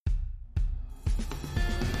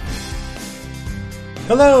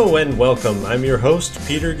Hello and welcome. I'm your host,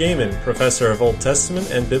 Peter Gaiman, Professor of Old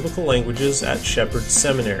Testament and Biblical Languages at Shepherd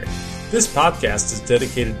Seminary. This podcast is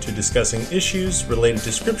dedicated to discussing issues related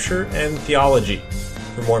to Scripture and theology.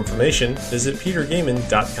 For more information, visit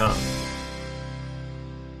petergaiman.com.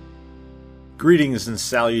 Greetings and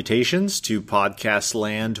salutations to podcast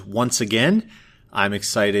land once again. I'm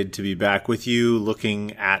excited to be back with you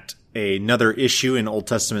looking at another issue in Old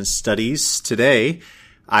Testament studies today.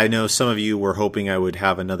 I know some of you were hoping I would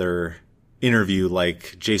have another interview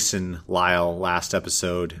like Jason Lyle last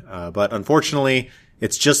episode, but unfortunately,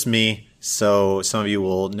 it's just me, so some of you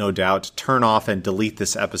will no doubt turn off and delete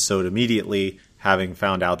this episode immediately, having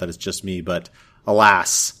found out that it's just me, but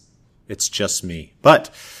alas, it's just me. But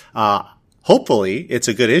hopefully, it's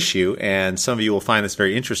a good issue, and some of you will find this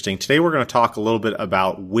very interesting. Today, we're going to talk a little bit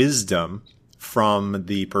about wisdom from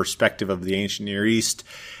the perspective of the ancient Near East,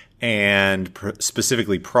 and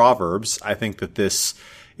specifically Proverbs. I think that this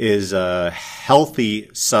is a healthy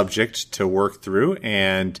subject to work through,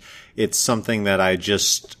 and it's something that I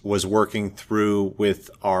just was working through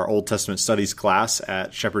with our Old Testament studies class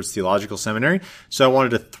at Shepherd's Theological Seminary. So I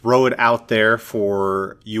wanted to throw it out there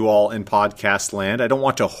for you all in podcast land. I don't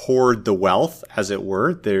want to hoard the wealth, as it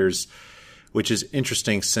were. Which is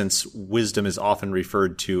interesting since wisdom is often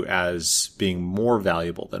referred to as being more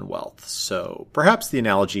valuable than wealth. So perhaps the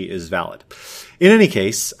analogy is valid. In any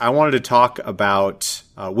case, I wanted to talk about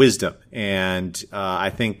wisdom. And I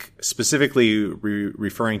think specifically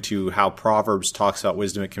referring to how Proverbs talks about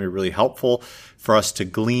wisdom, it can be really helpful for us to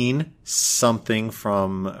glean something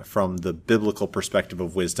from the biblical perspective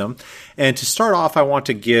of wisdom. And to start off, I want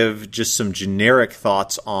to give just some generic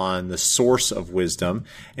thoughts on the source of wisdom.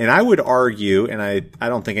 And I would argue, and I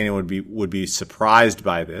don't think anyone would be surprised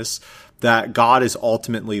by this, that God is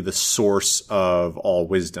ultimately the source of all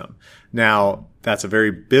wisdom. Now, that's a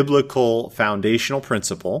very biblical foundational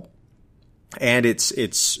principle, and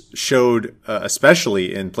it's showed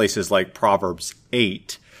especially in places like Proverbs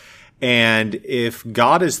 8. And if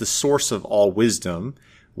God is the source of all wisdom,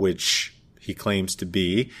 which he claims to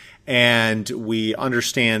be, and we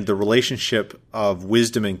understand the relationship of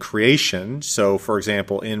wisdom and creation, so for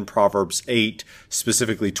example, in Proverbs 8,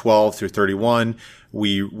 specifically 12 through 31,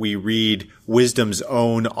 we read wisdom's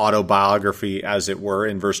own autobiography, as it were.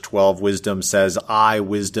 In verse 12, wisdom says, I,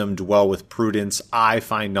 wisdom, dwell with prudence. I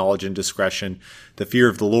find knowledge and discretion. The fear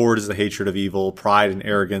of the Lord is the hatred of evil. Pride and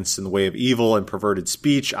arrogance in the way of evil and perverted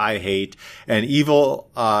speech I hate. And evil,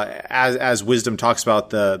 as wisdom talks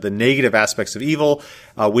about the negative aspects of evil,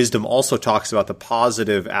 wisdom also talks about the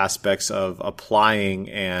positive aspects of applying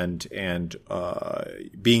and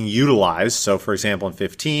being utilized. So, for example, in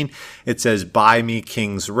 15, it says, by me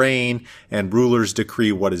kings reign, and rulers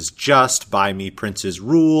decree what is just. By me princes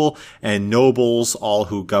rule, and nobles, all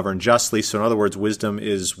who govern justly. So in other words, wisdom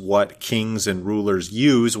is what kings and rulers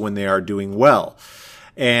use when they are doing well.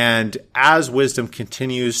 And as wisdom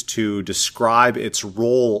continues to describe its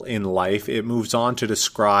role in life, it moves on to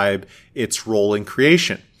describe its role in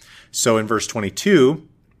creation. So in verse 22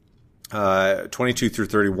 through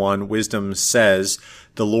 31, wisdom says,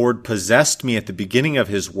 the Lord possessed me at the beginning of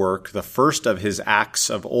his work, the first of his acts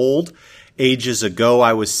of old. Ages ago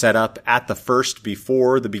I was set up at the first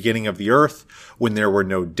before the beginning of the earth. When there were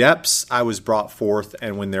no depths, I was brought forth,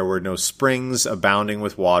 and when there were no springs abounding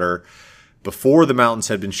with water, before the mountains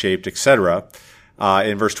had been shaped, etc.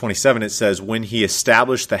 In verse 27 it says, when he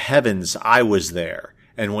established the heavens, I was there,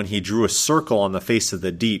 and when he drew a circle on the face of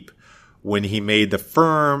the deep, when he made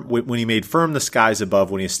firm the skies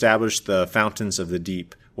above, when he established the fountains of the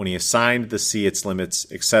deep, when he assigned the sea its limits,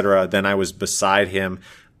 etc. Then I was beside him,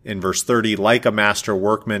 in verse 30, like a master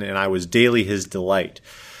workman, and I was daily his delight.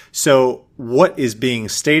 So what is being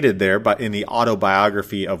stated there, but in the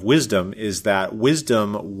autobiography of wisdom, is that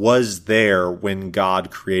wisdom was there when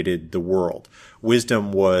God created the world.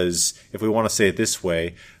 Wisdom was, if we want to say it this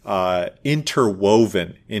way,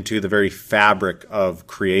 interwoven into the very fabric of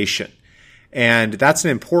creation. And that's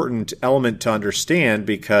an important element to understand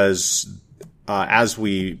because as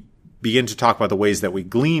we begin to talk about the ways that we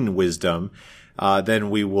glean wisdom, then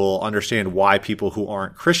we will understand why people who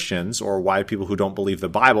aren't Christians or why people who don't believe the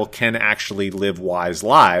Bible can actually live wise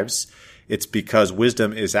lives. It's because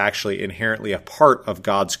wisdom is actually inherently a part of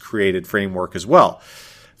God's created framework as well.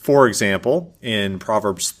 For example, in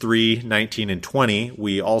Proverbs 3, 19 and 20,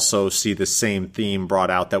 we also see the same theme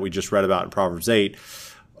brought out that we just read about in Proverbs 8.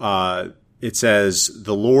 It says,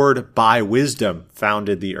 the Lord by wisdom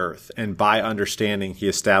founded the earth, and by understanding he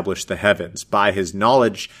established the heavens. By his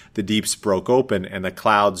knowledge the deeps broke open, and the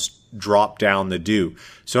clouds dropped down the dew.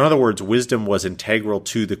 So in other words, wisdom was integral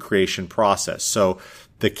to the creation process. So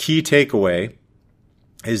the key takeaway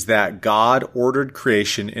is that God ordered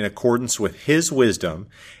creation in accordance with his wisdom,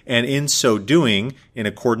 and in so doing, in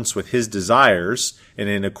accordance with his desires, and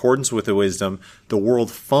in accordance with the wisdom, the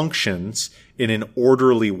world functions in an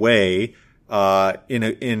orderly way,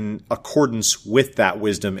 in accordance with that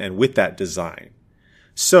wisdom and with that design.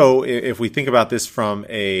 So if we think about this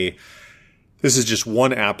this is just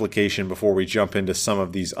one application before we jump into some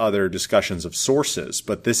of these other discussions of sources,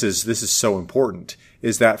 but this is so important,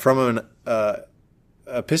 is that from an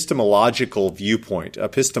epistemological viewpoint,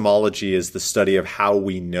 epistemology is the study of how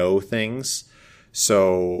we know things.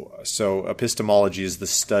 So epistemology is the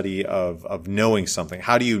study of knowing something.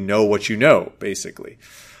 How do you know what you know, basically?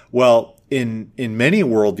 Well, in many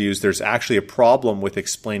worldviews, there's actually a problem with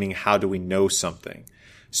explaining how do we know something.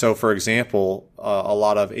 So, for example, a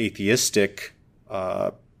lot of atheistic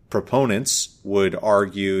proponents would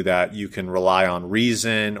argue that you can rely on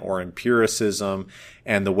reason or empiricism,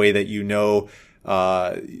 and the way that you know,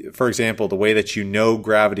 for example, the way that you know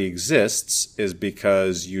gravity exists is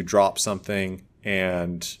because you drop something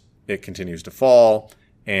and it continues to fall,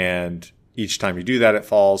 and each time you do that, it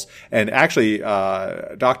falls. And actually,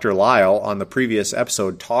 Dr. Lyle on the previous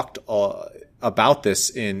episode talked about this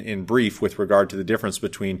in brief with regard to the difference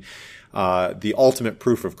between the ultimate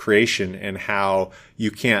proof of creation and how you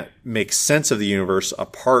can't make sense of the universe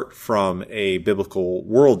apart from a biblical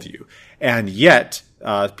worldview. And yet,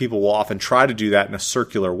 people will often try to do that in a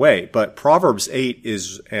circular way. But Proverbs 8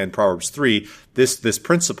 and Proverbs 3, this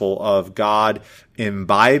principle of God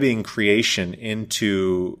imbibing creation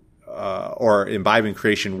or imbibing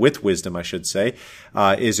creation with wisdom, I should say,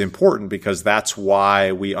 is important, because that's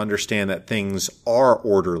why we understand that things are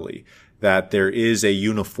orderly, that there is a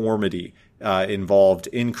uniformity involved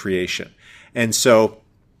in creation. And so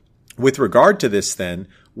with regard to this, then,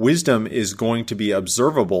 wisdom is going to be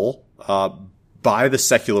observable by the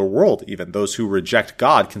secular world. Even those who reject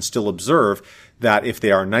God can still observe that if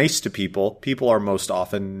they are nice to people, people are most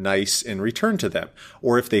often nice in return to them.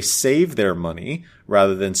 Or if they save their money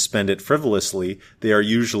rather than spend it frivolously, they are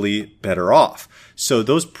usually better off. So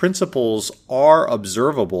those principles are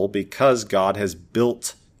observable because God has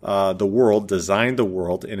built the world, designed the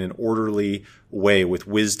world in an orderly way with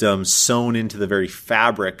wisdom sewn into the very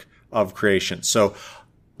fabric of creation. So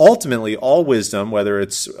ultimately, all wisdom, whether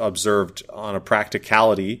it's observed on a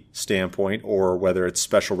practicality standpoint or whether it's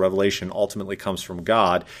special revelation, ultimately comes from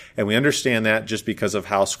God. And we understand that just because of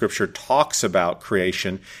how Scripture talks about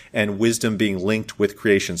creation and wisdom being linked with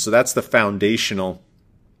creation. So that's the foundational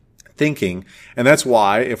thinking. And that's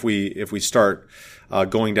why if we start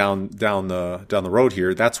going down the road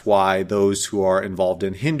here, that's why those who are involved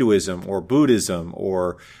in Hinduism or Buddhism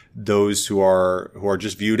or those who are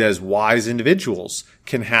just viewed as wise individuals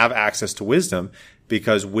can have access to wisdom,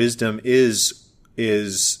 because wisdom is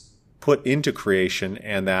put into creation,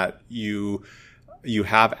 and that you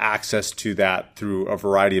have access to that through a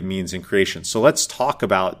variety of means in creation. So let's talk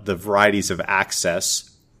about the varieties of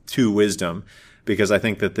access to wisdom, because I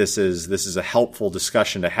think that this is a helpful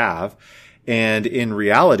discussion to have. And in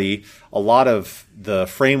reality, a lot of the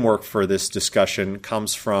framework for this discussion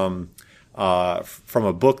comes from a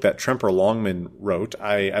book that Tremper Longman wrote.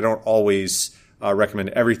 I don't always recommend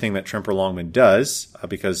everything that Tremper Longman does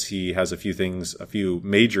because he has a few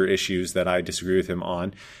major issues that I disagree with him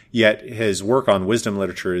on. Yet his work on wisdom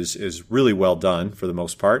literature is really well done for the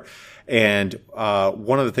most part. And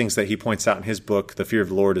one of the things that he points out in his book, The Fear of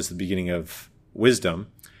the Lord is the Beginning of Wisdom,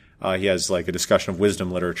 he has like a discussion of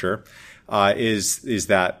wisdom literature, is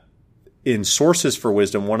that in sources for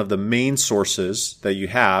wisdom, one of the main sources that you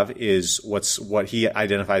have is what he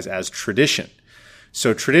identifies as tradition.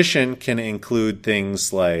 So tradition can include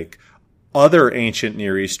things like other ancient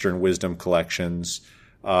Near Eastern wisdom collections,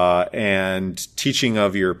 and teaching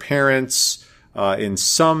of your parents. In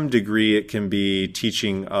some degree, it can be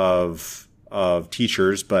teaching of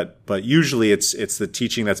teachers, but usually it's the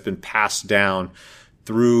teaching that's been passed down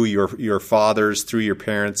through your fathers, through your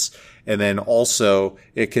parents. And then also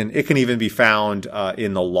it can even be found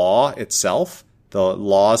in the law itself. The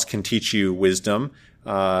laws can teach you wisdom.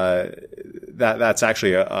 That's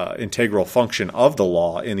actually a integral function of the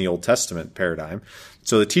law in the Old Testament paradigm.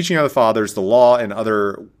 So the teaching of the fathers, the law, and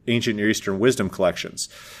other ancient Near Eastern wisdom collections.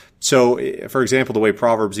 So, for example, the way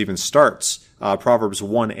Proverbs even starts, Proverbs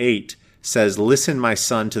 1:8 says, "Listen, my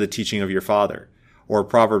son, to the teaching of your father." Or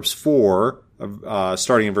Proverbs 4,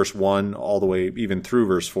 starting in verse 1 all the way even through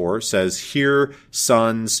verse 4, says, "Hear,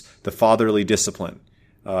 sons, the fatherly discipline."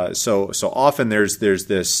 So often there's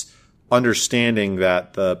this understanding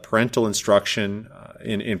that the parental instruction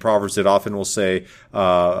in Proverbs, it often will say,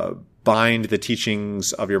 "Bind the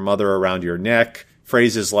teachings of your mother around your neck,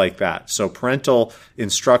 phrases like that. So parental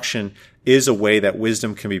instruction is a way that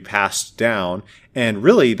wisdom can be passed down. And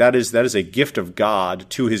really, that is a gift of God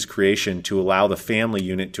to his creation to allow the family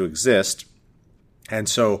unit to exist. And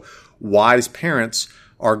so wise parents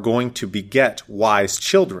are going to beget wise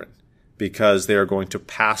children because they are going to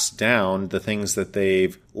pass down the things that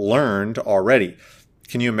they've learned already.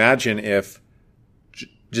 Can you imagine if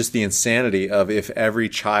just the insanity of if every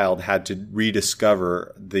child had to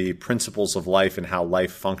rediscover the principles of life and how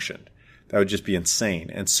life functioned? That would just be insane.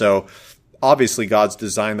 And so obviously God's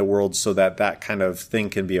designed the world so that that kind of thing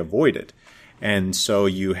can be avoided. And so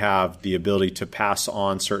you have the ability to pass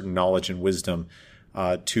on certain knowledge and wisdom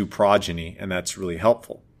to progeny, and that's really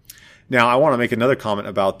helpful. Now, I want to make another comment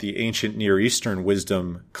about the ancient Near Eastern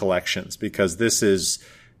wisdom collections, because this is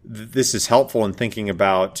helpful in thinking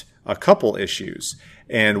about a couple issues.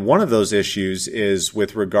 And one of those issues is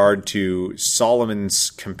with regard to Solomon's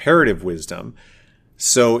comparative wisdom.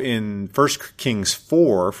 So in 1 Kings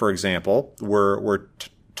 4, for example, we're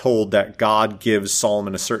told that God gives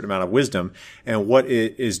Solomon a certain amount of wisdom. And what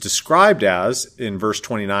it is described as in verse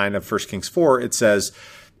 29 of 1 Kings 4, it says,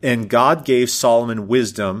 "And God gave Solomon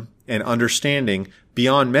wisdom and understanding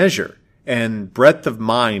beyond measure, and breadth of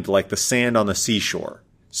mind like the sand on the seashore."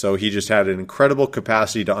 So he just had an incredible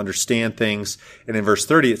capacity to understand things. And in verse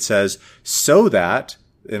 30, it says, "So that,"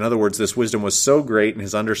 in other words, this wisdom was so great and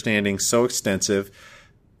his understanding so extensive,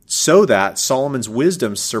 "so that Solomon's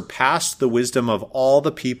wisdom surpassed the wisdom of all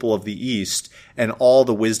the people of the East and all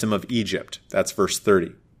the wisdom of Egypt." That's verse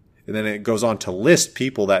 30. And then it goes on to list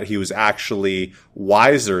people that he was actually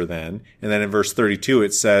wiser than. And then in verse 32,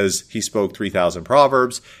 it says he spoke 3,000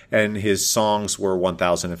 proverbs and his songs were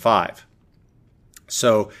 1,005.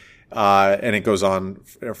 So, and it goes on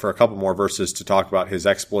for a couple more verses to talk about his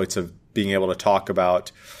exploits of being able to talk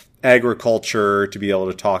about agriculture, to be able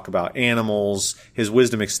to talk about animals. His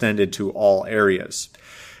wisdom extended to all areas.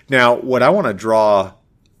 Now, what I want to draw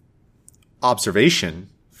observation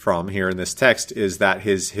from here in this text is that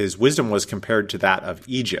his wisdom was compared to that of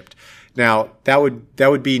Egypt. Now, that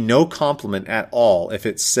would be no compliment at all if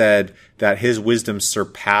it said that his wisdom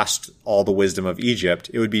surpassed all the wisdom of Egypt.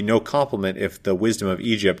 It would be no compliment if the wisdom of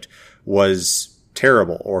Egypt was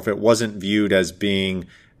terrible, or if it wasn't viewed as being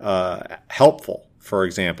helpful, for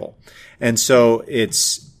example. And so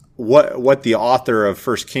it's what the author of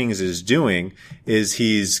 1 Kings is doing is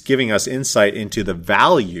he's giving us insight into the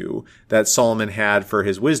value that Solomon had for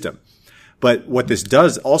his wisdom. But what this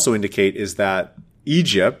does also indicate is that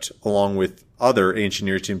Egypt, along with other ancient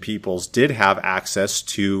Near Eastern peoples, did have access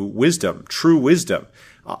to wisdom, true wisdom,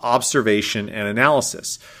 observation and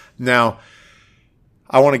analysis. Now,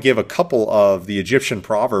 I want to give a couple of the Egyptian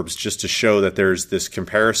proverbs just to show that there's this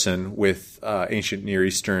comparison with ancient Near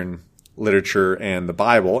Eastern literature and the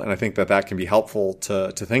Bible, and I think that can be helpful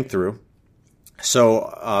to think through.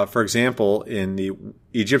 So, for example, in the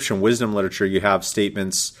Egyptian wisdom literature, you have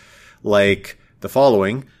statements like the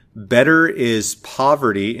following: "Better is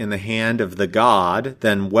poverty in the hand of the god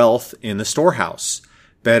than wealth in the storehouse.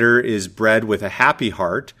 Better is bread with a happy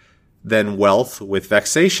heart than wealth with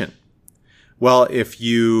vexation." Well, if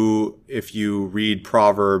you read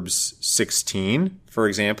Proverbs 16, for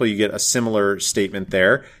example, you get a similar statement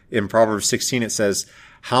there. In Proverbs 16, it says,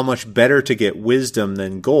 "How much better to get wisdom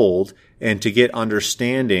than gold, and to get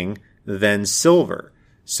understanding than silver."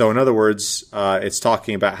 So in other words, it's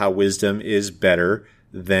talking about how wisdom is better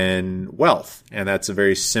than wealth. And that's a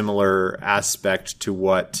very similar aspect to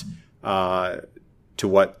what the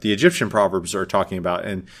Egyptian proverbs are talking about.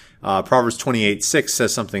 And Proverbs 28:6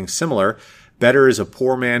 says something similar. "Better is a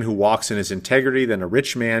poor man who walks in his integrity than a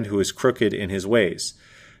rich man who is crooked in his ways."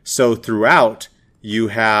 So throughout, you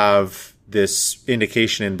have this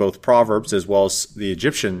indication in both Proverbs as well as the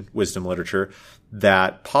Egyptian wisdom literature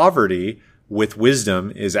that poverty with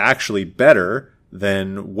wisdom is actually better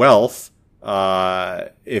than wealth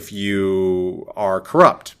if you are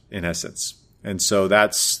corrupt, in essence. And so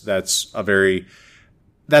that's a very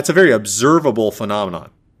observable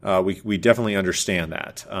phenomenon. We definitely understand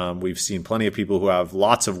that. We've seen plenty of people who have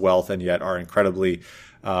lots of wealth and yet are incredibly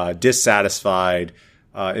dissatisfied.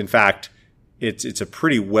 In fact, it's a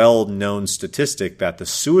pretty well-known statistic that the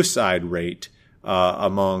suicide rate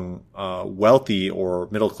among wealthy or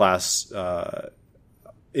middle-class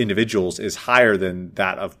individuals is higher than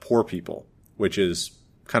that of poor people, which is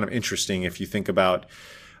kind of interesting if you think about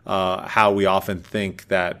how we often think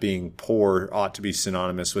that being poor ought to be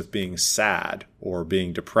synonymous with being sad or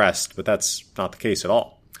being depressed, but that's not the case at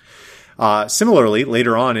all. Similarly,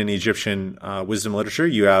 later on in Egyptian wisdom literature,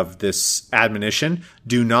 you have this admonition: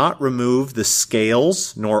 "Do not remove the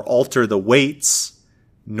scales nor alter the weights,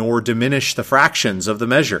 nor diminish the fractions of the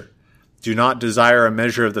measure. Do not desire a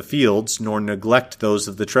measure of the fields, nor neglect those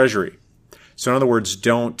of the treasury. So in other words,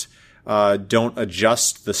 don't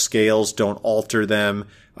adjust the scales, don't alter them.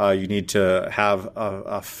 You need to have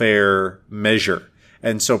a fair measure.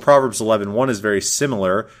 And so Proverbs 11:1 is very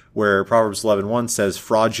similar, where Proverbs 11:1 says,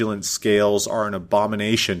 fraudulent scales are an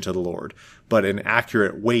abomination to the Lord, but an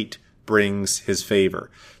accurate weight brings his favor.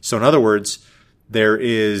 So in other words, there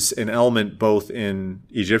is an element both in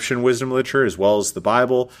Egyptian wisdom literature as well as the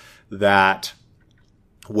Bible that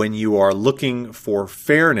when you are looking for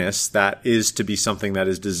fairness, that is to be something that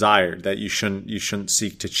is desired, that you shouldn't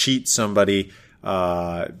seek to cheat somebody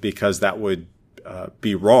because that would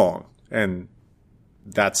be wrong. And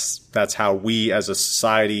that's how we as a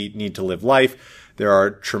society need to live life. There are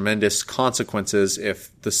tremendous consequences if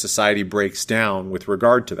the society breaks down with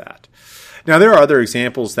regard to that. Now, there are other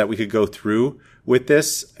examples that we could go through with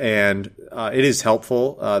this, and it is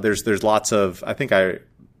helpful. There's lots of, I think I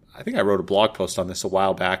wrote a blog post on this a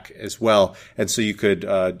while back as well. And so you could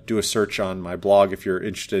do a search on my blog if you're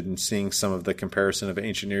interested in seeing some of the comparison of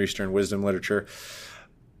ancient Near Eastern wisdom literature.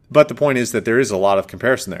 But the point is that there is a lot of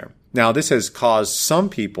comparison there. Now, this has caused some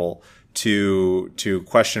people to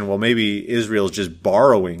question, well, maybe Israel is just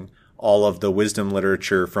borrowing all of the wisdom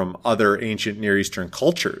literature from other ancient Near Eastern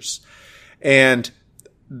cultures. And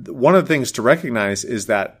one of the things to recognize is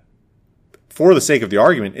that for the sake of the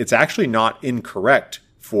argument, it's actually not incorrect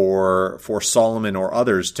for Solomon or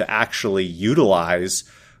others to actually utilize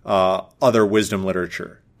other wisdom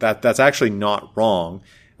literature. That's actually not wrong.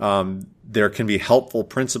 There can be helpful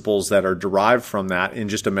principles that are derived from that in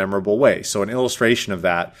just a memorable way. So an illustration of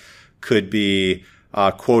that could be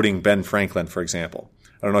quoting Ben Franklin, for example.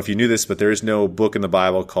 I don't know if you knew this, but there is no book in the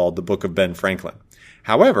Bible called the Book of Ben Franklin.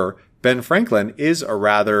 However, Ben Franklin is a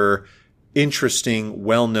rather interesting,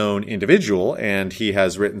 well-known individual, and he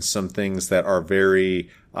has written some things that are very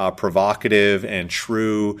provocative and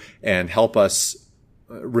true and help us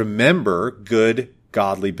remember good,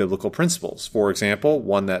 godly biblical principles. For example,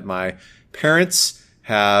 one that my parents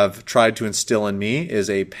have tried to instill in me is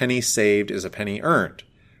a penny saved is a penny earned,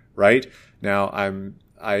 right? Now,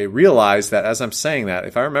 I realize that as I'm saying that,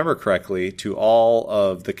 if I remember correctly, to all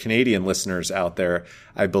of the Canadian listeners out there,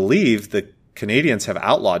 I believe the Canadians have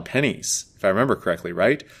outlawed pennies, if I remember correctly,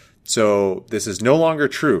 right? So this is no longer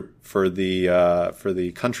true for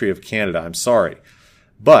the country of Canada. I'm sorry.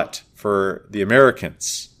 But for the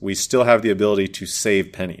Americans, we still have the ability to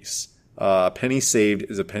save pennies. A penny saved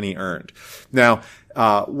is a penny earned. Now,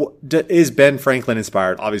 is Ben Franklin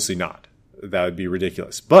inspired? Obviously not. That would be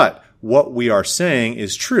ridiculous. But what we are saying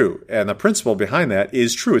is true. And the principle behind that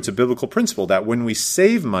is true. It's a biblical principle that when we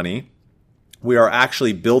save money, we are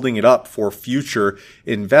actually building it up for future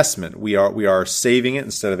investment. We are saving it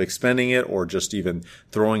instead of expending it or just even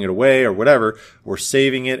throwing it away or whatever. We're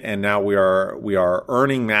saving it, and now we are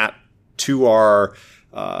earning that to our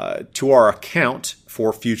account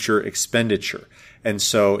for future expenditure. And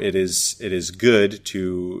so it is good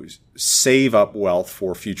to save up wealth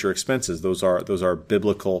for future expenses. Those are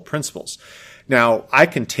biblical principles. Now, I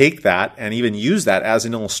can take that and even use that as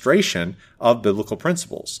an illustration of biblical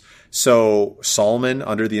principles. So Solomon,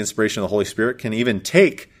 under the inspiration of the Holy Spirit, can even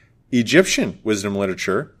take Egyptian wisdom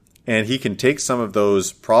literature, and he can take some of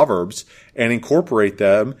those proverbs and incorporate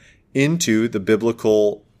them into the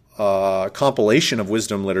biblical compilation of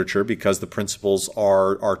wisdom literature, because the principles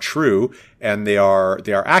are true and they are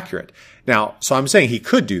accurate. Now, so I'm saying he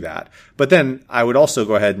could do that, but then I would also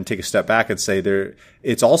go ahead and take a step back and say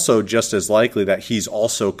it's also just as likely that he's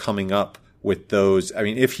also coming up with those. I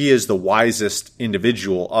mean, if he is the wisest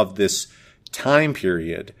individual of this time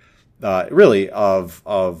period, really of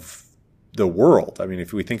the world. I mean,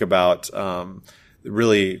 if we think about,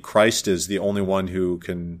 really Christ is the only one who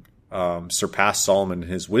can surpass Solomon in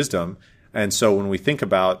his wisdom. And so when we think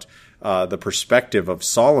about the perspective of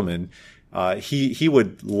Solomon, he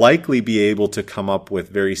would likely be able to come up with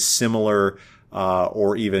very similar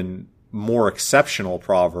or even more exceptional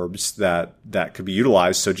proverbs that could be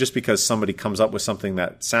utilized. So just because somebody comes up with something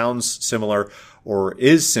that sounds similar or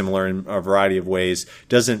is similar in a variety of ways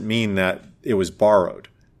doesn't mean that it was borrowed.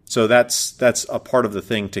 So that's a part of the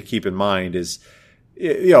thing to keep in mind is,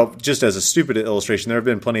 just as a stupid illustration, there have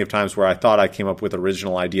been plenty of times where I thought I came up with an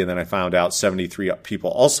original idea, and then I found out 73 people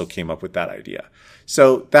also came up with that idea.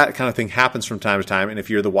 So that kind of thing happens from time to time. And if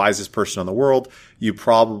you're the wisest person in the world, you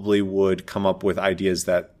probably would come up with ideas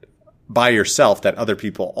that by yourself that other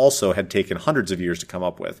people also had taken hundreds of years to come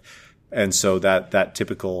up with. And so that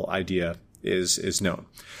typical idea is known.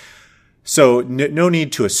 So no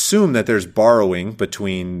need to assume that there's borrowing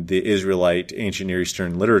between the Israelite ancient Near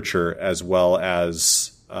Eastern literature as well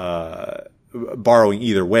as borrowing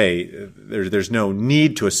either way. There's no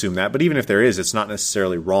need to assume that. But even if there is, it's not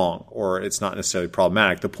necessarily wrong or it's not necessarily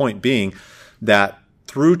problematic. The point being that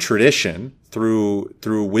through tradition, through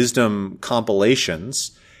wisdom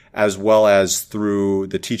compilations, as well as through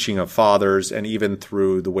the teaching of fathers and even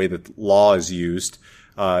through the way that law is used,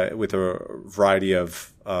 with a variety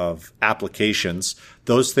of applications,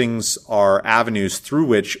 those things are avenues through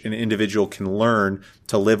which an individual can learn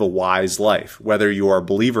to live a wise life. Whether you are a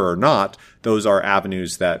believer or not, those are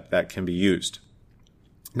avenues that can be used.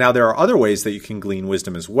 Now, there are other ways that you can glean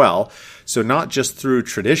wisdom as well. So not just through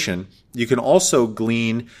tradition, you can also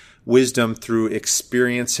glean wisdom through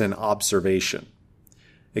experience and observation.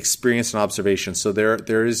 Experience and observation. So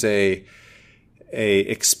there is a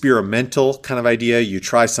experimental kind of idea. You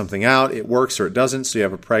try something out, it works or it doesn't. So you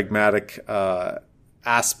have a pragmatic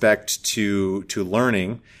aspect to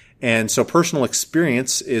learning. And so personal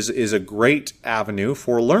experience is a great avenue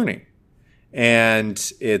for learning.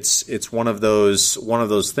 And it's one of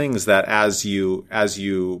those things that as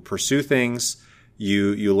you pursue things,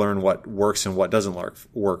 you learn what works and what doesn't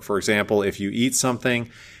work. For example, if you eat something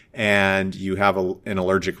and you have an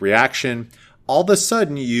allergic reaction, all of a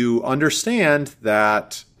sudden you understand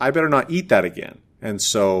that I better not eat that again. And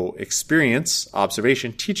so experience,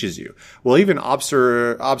 observation teaches you. Well, even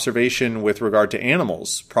observation with regard to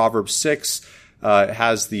animals. Proverbs 6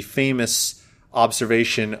 has the famous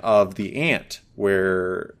observation of the ant,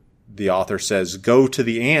 where the author says, "Go to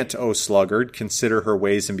the ant, O sluggard, consider her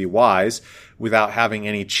ways and be wise. Without having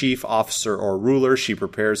any chief, officer, or ruler, she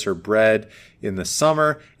prepares her bread in the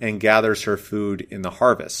summer and gathers her food in the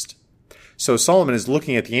harvest." So Solomon is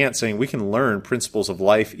looking at the ant saying we can learn principles of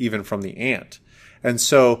life even from the ant. And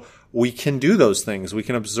so we can do those things. We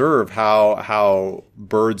can observe how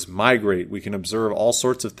birds migrate. We can observe all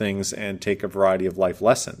sorts of things and take a variety of life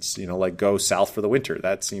lessons, like go south for the winter.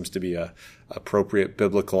 That seems to be a appropriate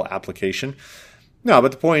biblical application. No,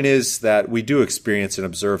 but the point is that we do experience and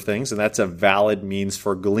observe things, and that's a valid means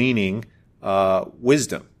for gleaning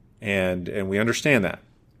wisdom. And we understand that.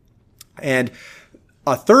 And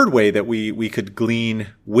a third way that we could glean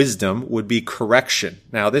wisdom would be correction.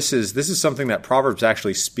 Now, this is something that Proverbs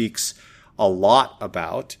actually speaks a lot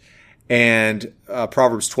about. And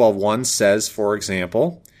Proverbs 12:1 says, for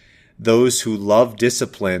example, "Those who love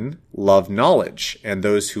discipline love knowledge, and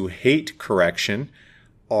those who hate correction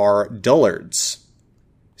are dullards."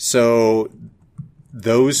 So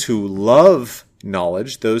those who love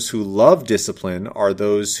knowledge, those who love discipline, are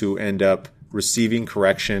those who end up receiving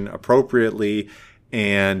correction appropriately,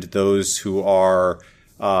 and those who are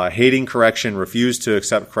hating correction, refuse to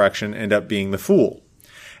accept correction, end up being the fool.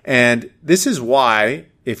 And this is why,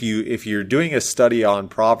 if you're doing a study on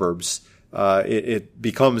Proverbs, it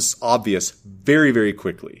becomes obvious very, very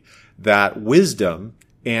quickly that wisdom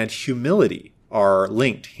and humility are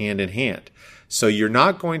linked hand in hand. So you're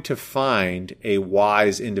not going to find a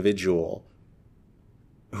wise individual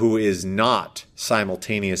who is not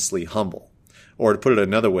simultaneously humble. Or to put it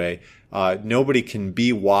another way, nobody can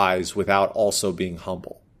be wise without also being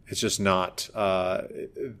humble. It's just not,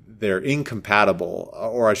 they're incompatible,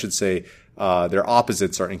 or I should say, their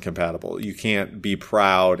opposites are incompatible. You can't be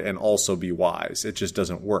proud and also be wise. It just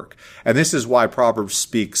doesn't work. And this is why Proverbs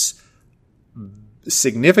speaks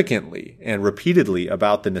significantly and repeatedly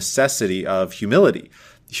about the necessity of humility.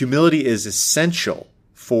 Humility is essential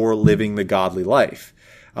for living the godly life.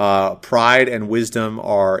 Pride and wisdom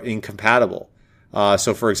are incompatible.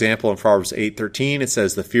 So, for example, in Proverbs 8:13, it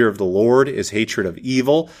says, "The fear of the Lord is hatred of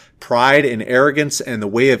evil. Pride and arrogance and the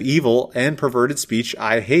way of evil and perverted speech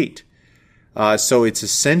I hate." So it's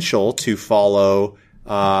essential to follow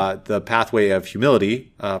the pathway of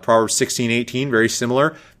humility. Proverbs 16:18, very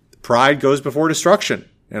similar. "Pride goes before destruction,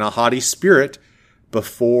 and a haughty spirit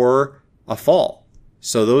before a fall."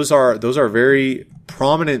 So those are very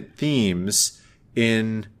prominent themes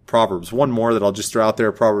in Proverbs. One more that I'll just throw out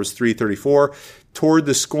there, Proverbs 3:34. "Toward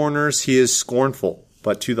the scorners he is scornful,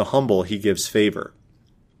 but to the humble he gives favor."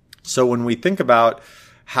 So when we think about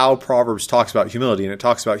how Proverbs talks about humility, and it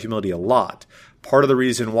talks about humility a lot, part of the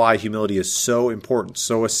reason why humility is so important,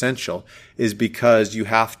 so essential, is because you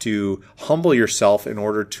have to humble yourself in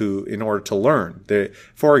order to learn.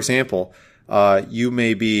 For example, you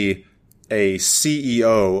may be a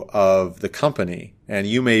CEO of the company, and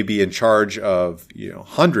you may be in charge of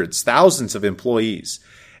hundreds, thousands of employees,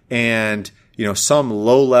 and some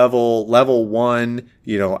low level 1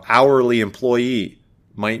 hourly employee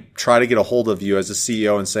might try to get a hold of you as a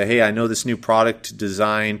CEO and say, hey, I know this new product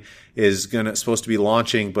design is supposed to be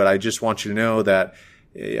launching, but I just want you to know that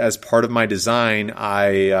as part of my design,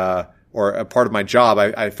 or a part of my job,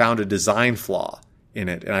 I found a design flaw in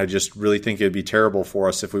it. And I just really think it'd be terrible for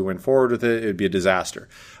us if we went forward with it. It'd be a disaster.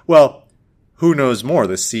 Well, who knows more,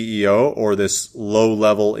 the CEO or this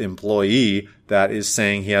low-level employee that is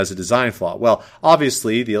saying he has a design flaw? Well,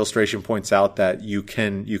 obviously, the illustration points out that you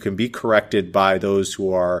can be corrected by those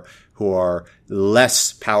who are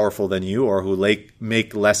less powerful than you or who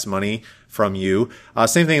make less money from you.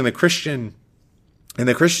 Same thing in the Christian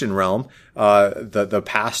realm. The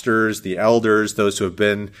pastors, the elders, those who have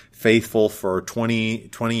been faithful for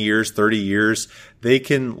 20 years, 30 years, they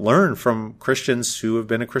can learn from Christians who have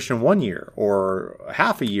been a Christian 1 year or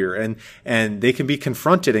half a year, and they can be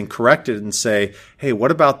confronted and corrected and say, hey,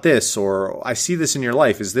 what about this? Or I see this in your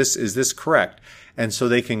life. Is this correct? And so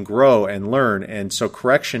they can grow and learn. And so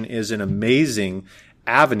correction is an amazing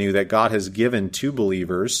avenue that God has given to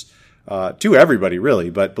believers, to everybody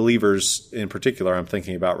really, but believers in particular I'm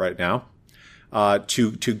thinking about right now,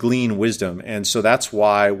 to glean wisdom. And so that's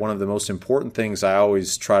why one of the most important things I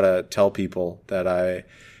always try to tell people that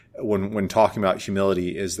when talking about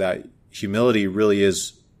humility is that humility really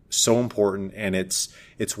is so important. And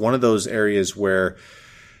it's one of those areas where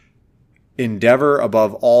endeavor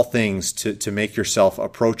above all things to make yourself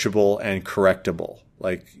approachable and correctable.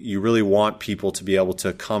 Like, you really want people to be able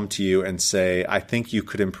to come to you and say, I think you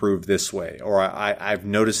could improve this way, or I've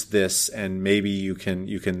noticed this and maybe you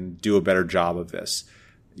can do a better job of this.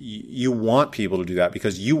 You want people to do that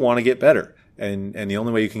because you want to get better. And the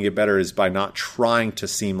only way you can get better is by not trying to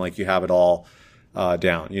seem like you have it all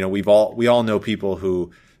down. You know, we all know people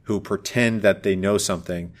who pretend that they know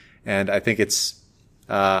something. And I think it's,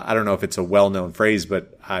 I don't know if it's a well-known phrase,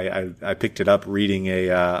 but I picked it up reading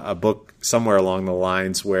a book somewhere along the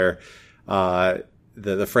lines where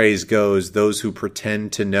the phrase goes, those who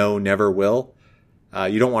pretend to know never will.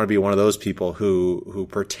 You don't want to be one of those people who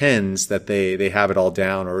pretends that they have it all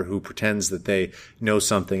down, or who pretends that they know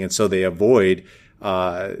something, and so they avoid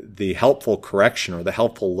the helpful correction or the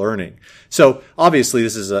helpful learning. So obviously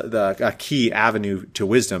this is a key avenue to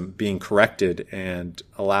wisdom, being corrected and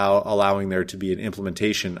allowing there to be an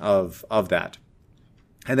implementation of that.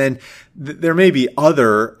 And then there may be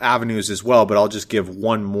other avenues as well, but I'll just give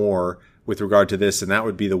one more with regard to this, and that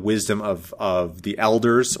would be the wisdom of the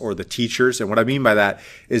elders or the teachers. And what I mean by that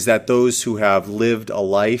is that those who have lived a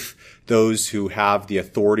life, those who have the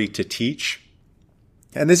authority to teach.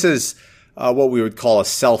 And this is what we would call a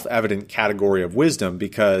self-evident category of wisdom,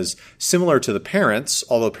 because similar to the parents,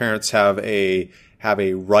 although parents have a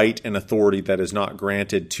right and authority that is not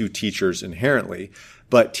granted to teachers inherently,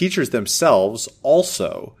 but teachers themselves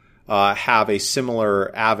also have a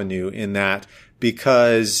similar avenue in that,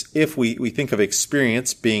 because if we think of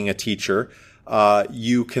experience being a teacher,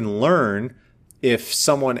 you can learn if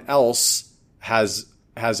someone else has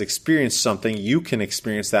experienced something, you can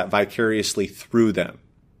experience that vicariously through them.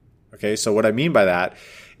 Okay, so what I mean by that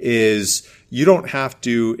is you don't have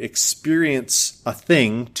to experience a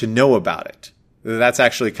thing to know about it. That's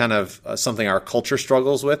actually kind of something our culture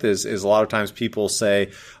struggles with is a lot of times people say,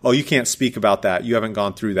 oh, you can't speak about that. You haven't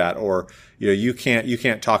gone through that. Or, you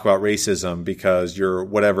can't talk about racism because you're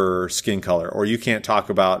whatever skin color, or you can't talk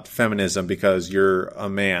about feminism because you're a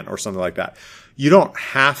man or something like that. You don't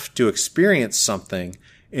have to experience something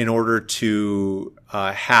in order to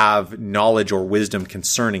have knowledge or wisdom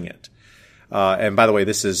concerning it. And by the way,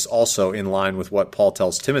 this is also in line with what Paul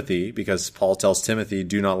tells Timothy, because Paul tells Timothy,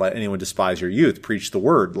 do not let anyone despise your youth. Preach the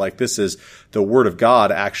word. Like, this is the word of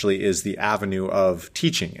God actually is the avenue of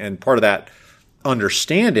teaching. And part of that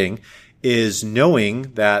understanding is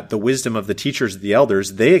knowing that the wisdom of the teachers, the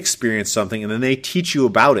elders, they experience something and then they teach you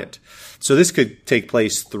about it. So this could take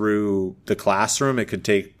place through the classroom. It could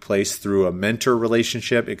take place through a mentor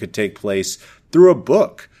relationship. It could take place through a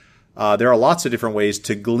book. There are lots of different ways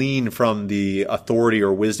to glean from the authority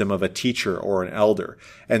or wisdom of a teacher or an elder.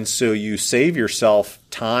 And so you save yourself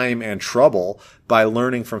time and trouble by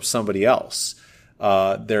learning from somebody else,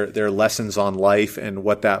 their lessons on life and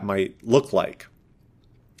what that might look like.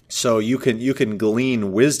 So you can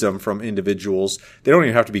glean wisdom from individuals. They don't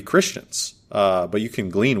even have to be Christians, but you can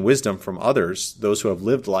glean wisdom from others, those who have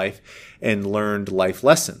lived life and learned life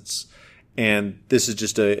lessons. And this is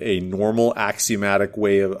just a normal axiomatic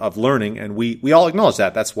way of learning. And we all acknowledge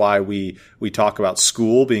that. That's why we talk about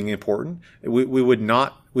school being important. We would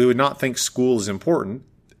not think school is important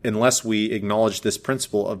unless we acknowledge this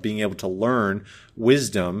principle of being able to learn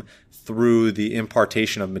wisdom through the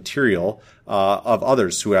impartation of material of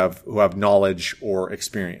others who have knowledge or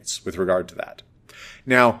experience with regard to that.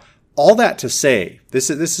 Now, all that to say, this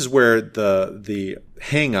is where the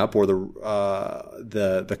hang up or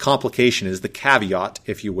the complication is, the caveat,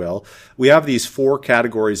 if you will. We have these 4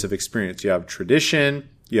 categories of experience. You have tradition,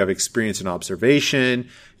 you have experience and observation,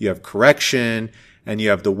 you have correction, and you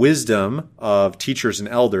have the wisdom of teachers and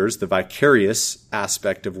elders, the vicarious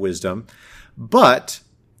aspect of wisdom. But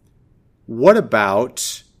what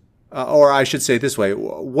about, or I should say it this way,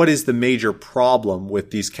 what is the major problem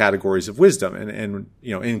with these categories of wisdom? And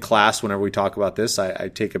in class, whenever we talk about this, I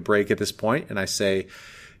take a break at this point and I say,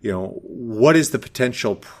 what is the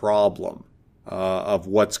potential problem of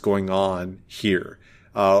what's going on here?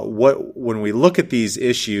 When we look at these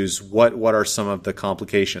issues, what are some of the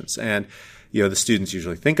complications? And the students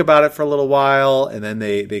usually think about it for a little while, and then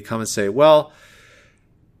they come and say, well,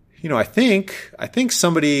 I think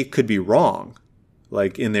somebody could be wrong,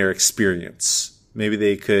 like in their experience. Maybe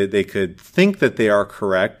they could think that they are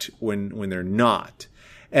correct when they're not.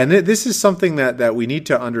 And this is something that we need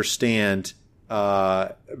to understand. This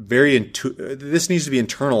needs to be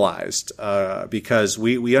internalized, because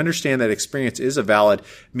we understand that experience is a valid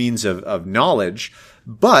means of knowledge,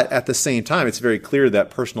 but at the same time, it's very clear that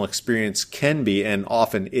personal experience can be and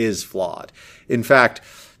often is flawed. In fact,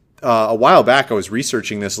 a while back, I was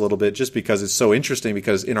researching this a little bit just because it's so interesting,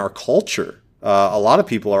 because in our culture, a lot of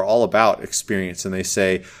people are all about experience, and they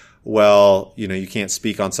say, well, you can't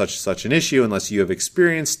speak on such and such an issue unless you have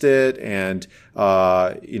experienced it. And,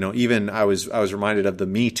 even I was reminded of the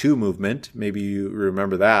Me Too movement. Maybe you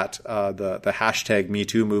remember that, the hashtag Me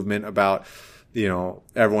Too movement about,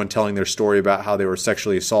 everyone telling their story about how they were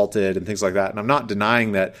sexually assaulted and things like that. And I'm not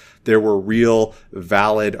denying that there were real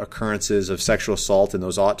valid occurrences of sexual assault, and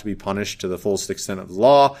those ought to be punished to the fullest extent of the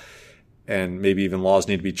law. And maybe even laws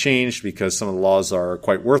need to be changed because some of the laws are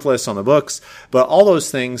quite worthless on the books. But all those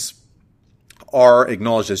things are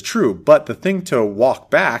acknowledged as true. But the thing to walk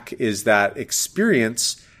back is that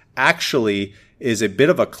experience actually is a bit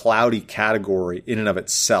of a cloudy category in and of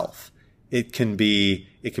itself. It can be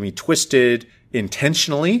twisted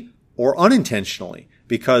intentionally or unintentionally,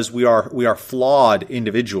 because we are flawed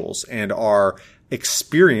individuals, and our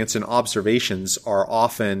experience and observations are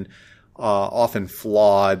often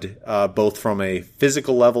flawed, both from a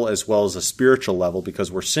physical level as well as a spiritual level, because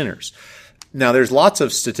we're sinners. Now, there's lots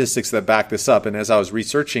of statistics that back this up, and as I was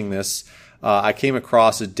researching this, I came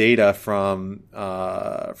across data from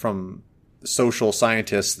social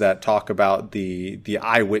scientists that talk about the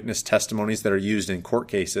eyewitness testimonies that are used in court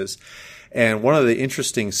cases. And one of the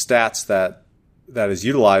interesting stats that is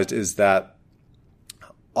utilized is that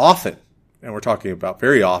often, and we're talking about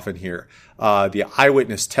very often here, the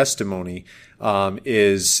eyewitness testimony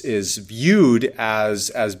is viewed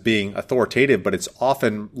as being authoritative, but it's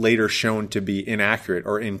often later shown to be inaccurate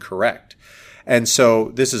or incorrect. And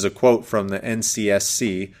so this is a quote from the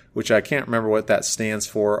NCSC, which I can't remember what that stands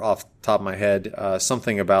for off the top of my head.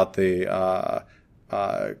 Something about the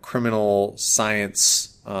criminal science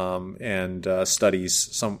and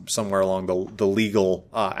studies, somewhere along the legal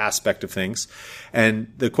aspect of things.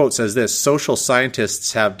 And the quote says this: social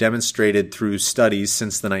scientists have demonstrated through studies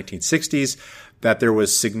since the 1960s that there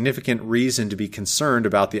was significant reason to be concerned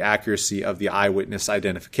about the accuracy of the eyewitness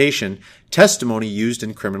identification testimony used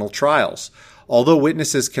in criminal trials. Although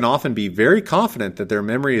witnesses can often be very confident that their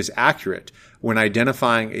memory is accurate when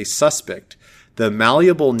identifying a suspect, the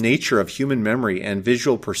malleable nature of human memory and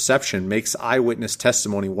visual perception makes eyewitness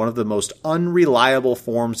testimony one of the most unreliable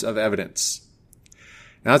forms of evidence.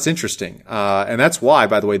 Now, that's interesting. And that's why,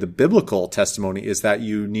 by the way, the biblical testimony is that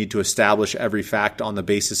you need to establish every fact on the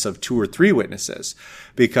basis of 2 or 3 witnesses,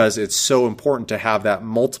 because it's so important to have that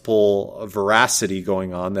multiple veracity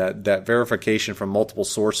going on, that verification from multiple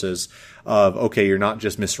sources of, okay, you're not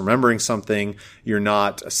just misremembering something, you're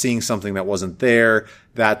not seeing something that wasn't there.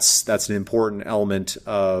 That's an important element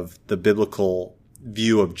of the biblical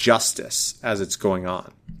view of justice as it's going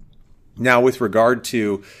on. Now, with regard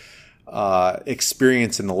to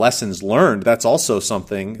experience and the lessons learned, that's also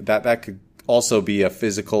something that could also be a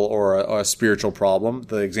physical or a spiritual problem.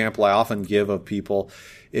 The example I often give of people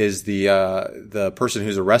is the person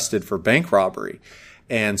who's arrested for bank robbery.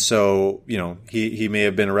 And so, he may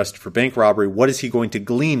have been arrested for bank robbery. What is he going to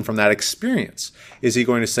glean from that experience? Is he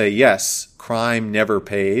going to say, yes, crime never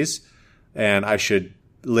pays, and I should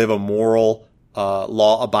live a moral,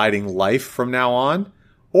 law-abiding life from now on?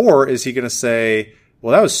 Or is he going to say,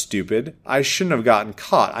 well, that was stupid. I shouldn't have gotten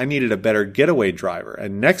caught. I needed a better getaway driver.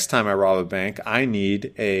 And next time I rob a bank, I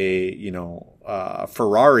need a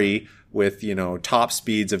Ferrari with, top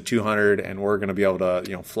speeds of 200, and we're going to be able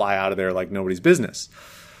to, fly out of there like nobody's business.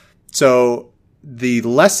 So the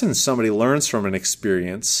lessons somebody learns from an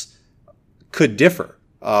experience could differ.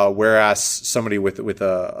 Whereas somebody with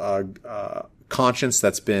a conscience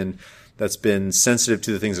that's been sensitive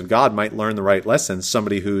to the things of God might learn the right lessons.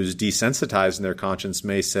 Somebody who's desensitized in their conscience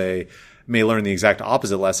may learn the exact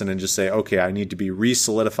opposite lesson and just say, okay, I need to be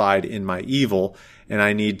re-solidified in my evil, and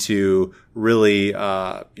I need to really,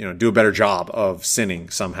 do a better job of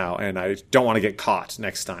sinning somehow, and I don't want to get caught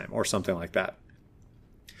next time, or something like that.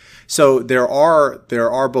 So there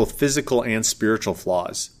are both physical and spiritual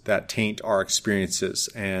flaws that taint our experiences,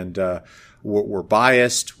 and we're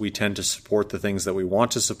biased. We tend to support the things that we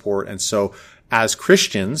want to support, and so as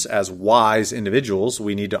Christians, as wise individuals,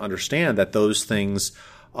 we need to understand that those things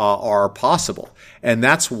are possible. And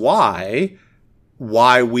that's why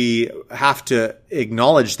we have to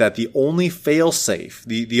acknowledge that the only fail-safe,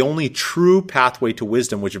 the only true pathway to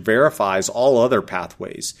wisdom, which verifies all other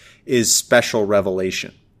pathways, is special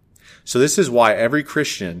revelation. So this is why every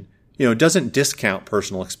Christian, doesn't discount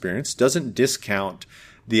personal experience, doesn't discount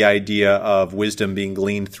the idea of wisdom being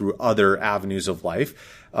gleaned through other avenues of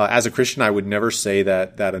life. As a Christian, I would never say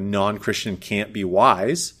that a non-Christian can't be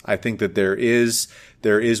wise. I think that there is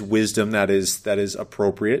wisdom that is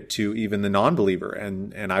appropriate to even the non-believer,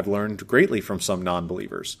 and I've learned greatly from some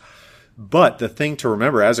non-believers. But the thing to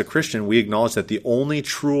remember, as a Christian, we acknowledge that the only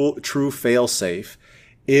true fail-safe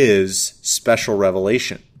is special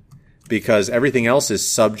revelation, because everything else is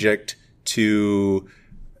subject to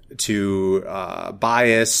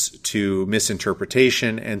bias, to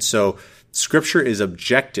misinterpretation, and so Scripture is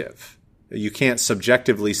objective. You can't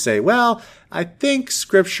subjectively say, well, I think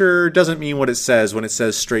Scripture doesn't mean what it says when it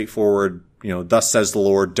says straightforward, thus says the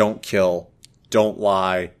Lord, don't kill, don't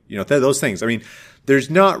lie, those things. I mean, there's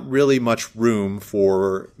not really much room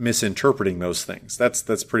for misinterpreting those things.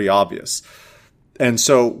 That's pretty obvious. And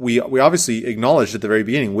so we obviously acknowledged at the very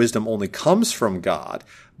beginning, wisdom only comes from God,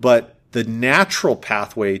 but the natural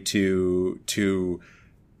pathway to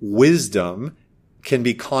wisdom can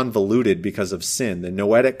be convoluted because of sin. The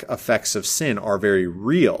noetic effects of sin are very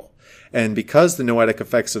real. And because the noetic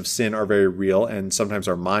effects of sin are very real, and sometimes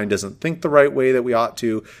our mind doesn't think the right way that we ought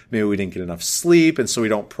to, maybe we didn't get enough sleep, and so we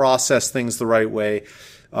don't process things the right way,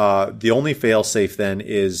 the only fail-safe then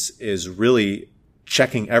is really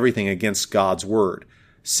checking everything against God's word.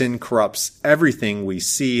 Sin corrupts everything we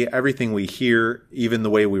see, everything we hear, even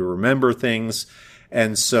the way we remember things.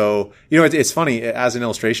 And so, it's funny, as an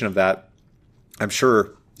illustration of that, I'm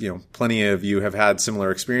sure, plenty of you have had similar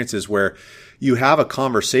experiences where you have a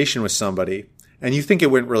conversation with somebody and you think it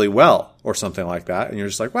went really well or something like that. And you're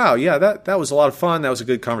just like, wow, yeah, that was a lot of fun. That was a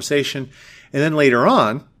good conversation. And then later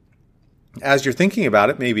on, as you're thinking about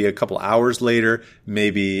it, maybe a couple hours later,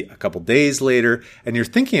 maybe a couple days later, and you're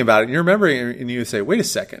thinking about it and you're remembering it and you say, wait a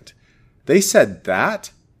second, they said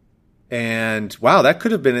that? And wow, that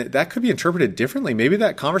could be interpreted differently. Maybe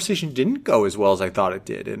that conversation didn't go as well as I thought it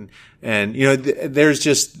did. And there's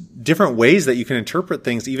just different ways that you can interpret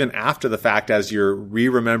things even after the fact as you're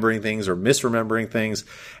re-remembering things or misremembering things.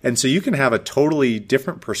 And so you can have a totally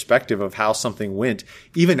different perspective of how something went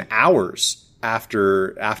even hours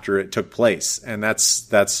after it took place. And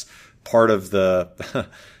that's part of the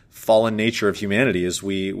fallen nature of humanity, is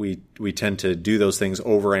we tend to do those things,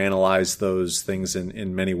 overanalyze those things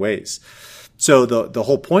in many ways. So the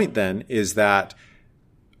whole point then is that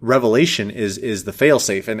revelation is the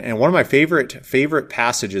fail-safe. And one of my favorite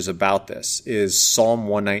passages about this is Psalm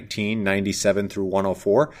 119, 97 through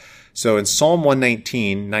 104. So in Psalm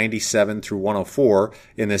 119, 97 through 104,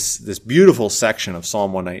 in this beautiful section of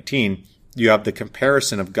Psalm 119, you have the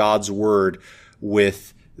comparison of God's word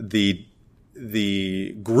with the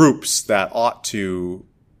groups that ought to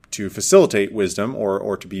facilitate wisdom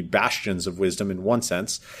or to be bastions of wisdom in one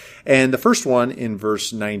sense. And the first one in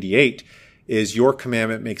verse 98 is, your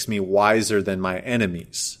commandment makes me wiser than my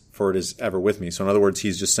enemies, for it is ever with me. So in other words,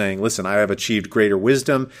 he's just saying, listen, I have achieved greater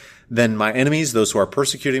wisdom than my enemies, those who are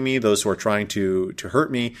persecuting me, those who are trying to hurt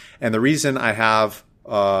me. And the reason I have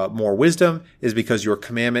more wisdom is because your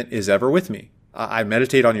commandment is ever with me. I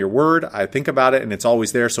meditate on your word, I think about it, and it's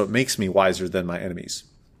always there, so it makes me wiser than my enemies.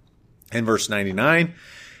 In verse 99,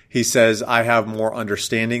 he says, I have more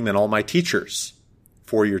understanding than all my teachers,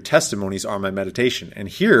 for your testimonies are my meditation. And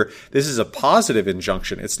here, this is a positive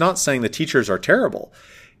injunction. It's not saying the teachers are terrible.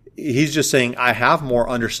 He's just saying, I have more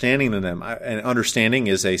understanding than them. And understanding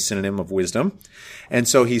is a synonym of wisdom. And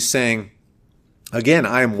so he's saying, again,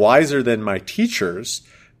 I am wiser than my teachers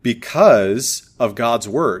because of God's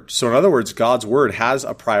word. So in other words, God's word has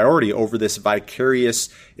a priority over this vicarious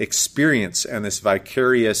experience and this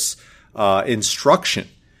vicarious instruction.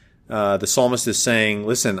 The psalmist is saying,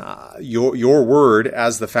 listen, your word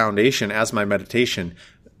as the foundation, as my meditation,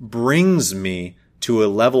 brings me to a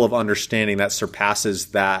level of understanding that surpasses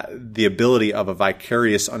the ability of a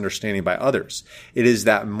vicarious understanding by others. It is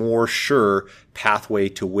that more sure pathway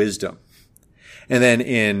to wisdom. And then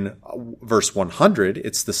in verse 100,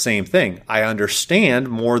 it's the same thing. I understand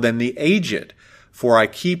more than the aged, for I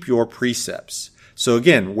keep your precepts. So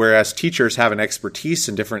again, whereas teachers have an expertise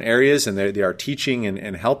in different areas and they are teaching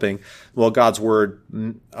and helping, well, God's word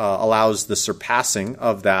allows the surpassing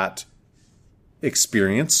of that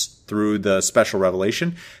experience through the special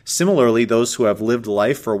revelation. Similarly, those who have lived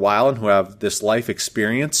life for a while and who have this life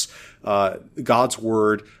experience, God's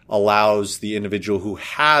word allows the individual who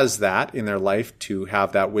has that in their life to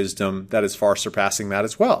have that wisdom that is far surpassing that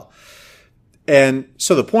as well. And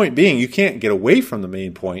so the point being, you can't get away from the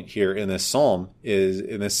main point here in this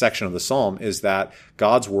section of the psalm, is that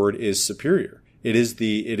God's word is superior. It is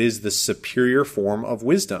the superior form of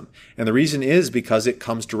wisdom. And the reason is because it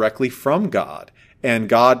comes directly from God. And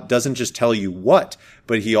God doesn't just tell you what,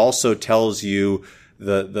 but he also tells you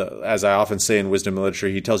as I often say in wisdom literature,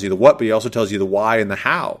 he tells you the what, but he also tells you the why and the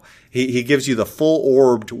how. He gives you the full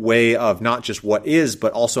orbed way of not just what is,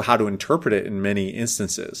 but also how to interpret it in many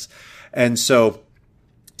instances. And so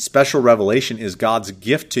special revelation is God's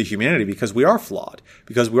gift to humanity because we are flawed,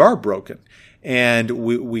 because we are broken. And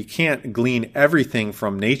we can't glean everything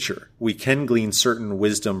from nature. We can glean certain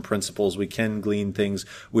wisdom principles. We can glean things.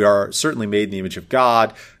 We are certainly made in the image of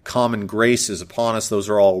God. Common grace is upon us. Those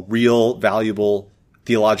are all real, valuable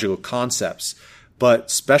theological concepts.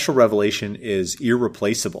 But special revelation is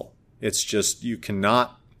irreplaceable. It's just, you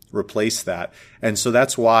cannot replace that. And so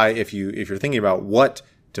that's why if you're thinking about what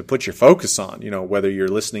to put your focus on, whether you're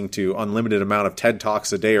listening to unlimited amount of TED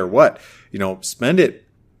Talks a day or what, spend it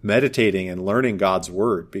meditating and learning God's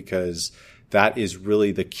word, because that is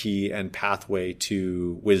really the key and pathway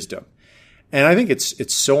to wisdom. And I think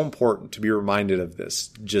it's so important to be reminded of this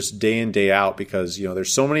just day in, day out, because,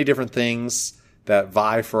 there's so many different things that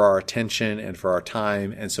vie for our attention and for our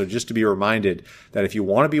time. And so just to be reminded that if you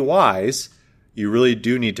want to be wise, you really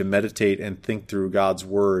do need to meditate and think through God's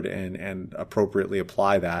word and appropriately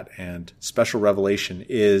apply that. And special revelation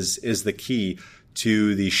is the key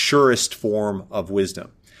to the surest form of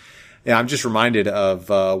wisdom. Yeah, I'm just reminded of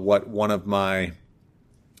what one of my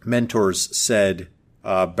mentors said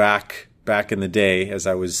back in the day, as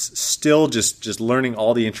I was still just learning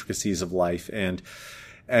all the intricacies of life, and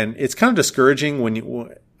it's kind of discouraging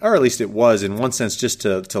or at least it was in one sense, just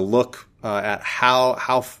to look at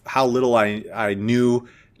how little I knew.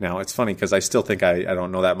 Now it's funny because I still think I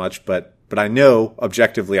don't know that much, but I know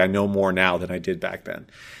objectively I know more now than I did back then,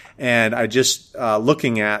 and I just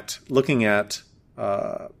looking at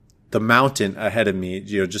the mountain ahead of me,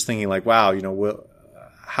 just thinking like, wow,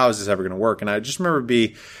 how is this ever going to work? And I just remember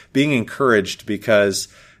being encouraged because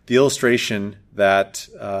the illustration that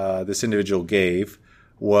this individual gave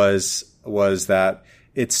was that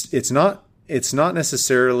it's not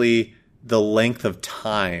necessarily the length of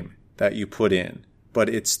time that you put in, but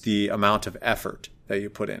it's the amount of effort that you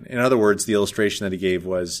put in. In other words, the illustration that he gave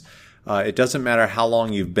was, it doesn't matter how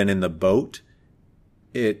long you've been in the boat,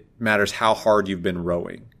 it matters how hard you've been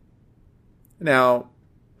rowing. Now,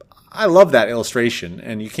 I love that illustration,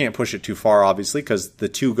 and you can't push it too far, obviously, because the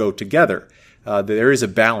two go together. There is a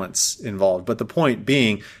balance involved. But the point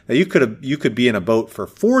being that you could be in a boat for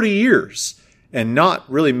 40 years and not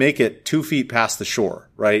really make it 2 feet past the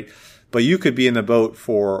shore, right? But you could be in the boat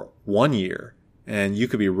for 1 year, and you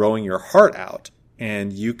could be rowing your heart out,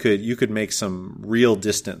 and you could make some real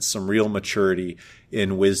distance, some real maturity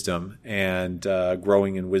in wisdom and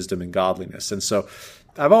growing in wisdom and godliness. And so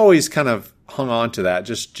I've always kind of hung on to that,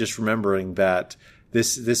 just remembering that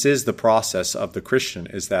this is the process of the Christian,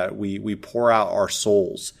 is that we pour out our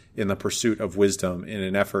souls in the pursuit of wisdom in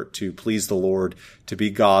an effort to please the Lord, to be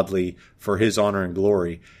godly for his honor and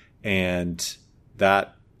glory. And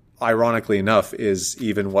that, ironically enough, is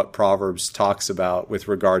even what Proverbs talks about with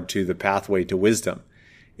regard to the pathway to wisdom.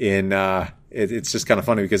 It's just kind of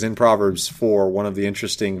funny because in Proverbs 4, one of the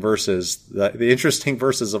interesting verses, the interesting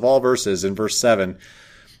verses of all verses, in verse 7,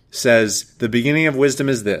 says, the beginning of wisdom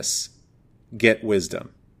is this, get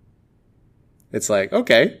wisdom. It's like,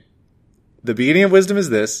 okay, the beginning of wisdom is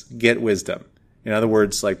this, get wisdom. In other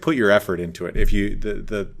words, like, put your effort into it. If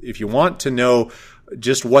you want to know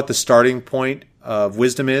just what the starting point of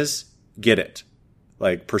wisdom is, get it.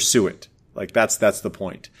 Like, pursue it. Like, that's the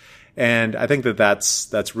point. And I think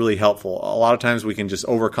that's really helpful. A lot of times we can just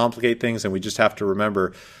overcomplicate things, and we just have to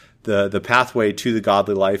remember the pathway to the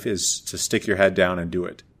godly life is to stick your head down and do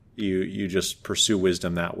it. You just pursue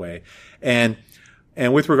wisdom that way. And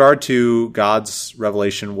with regard to God's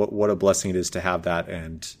revelation, what a blessing it is to have that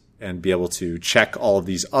and and be able to check all of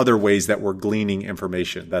these other ways that we're gleaning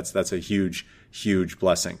information. That's a huge, huge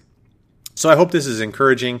blessing. So I hope this is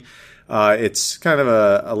encouraging. It's kind of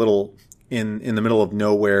a little in the middle of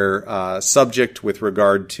nowhere subject with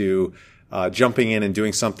regard to jumping in and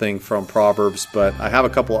doing something from Proverbs, but I have a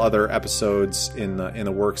couple other episodes in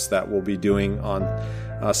the works that we'll be doing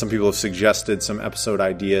on. Some people have suggested some episode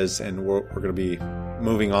ideas, and we're going to be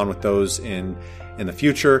moving on with those in the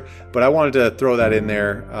future. But I wanted to throw that in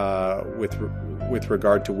there with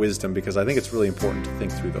regard to wisdom, because I think it's really important to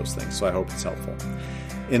think through those things. So I hope it's helpful.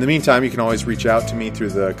 In the meantime, you can always reach out to me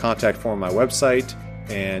through the contact form on my website,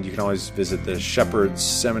 and you can always visit the Shepherd's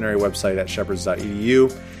Seminary website at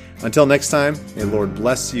shepherds.edu. Until next time, may the Lord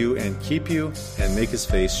bless you and keep you and make his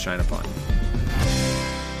face shine upon you.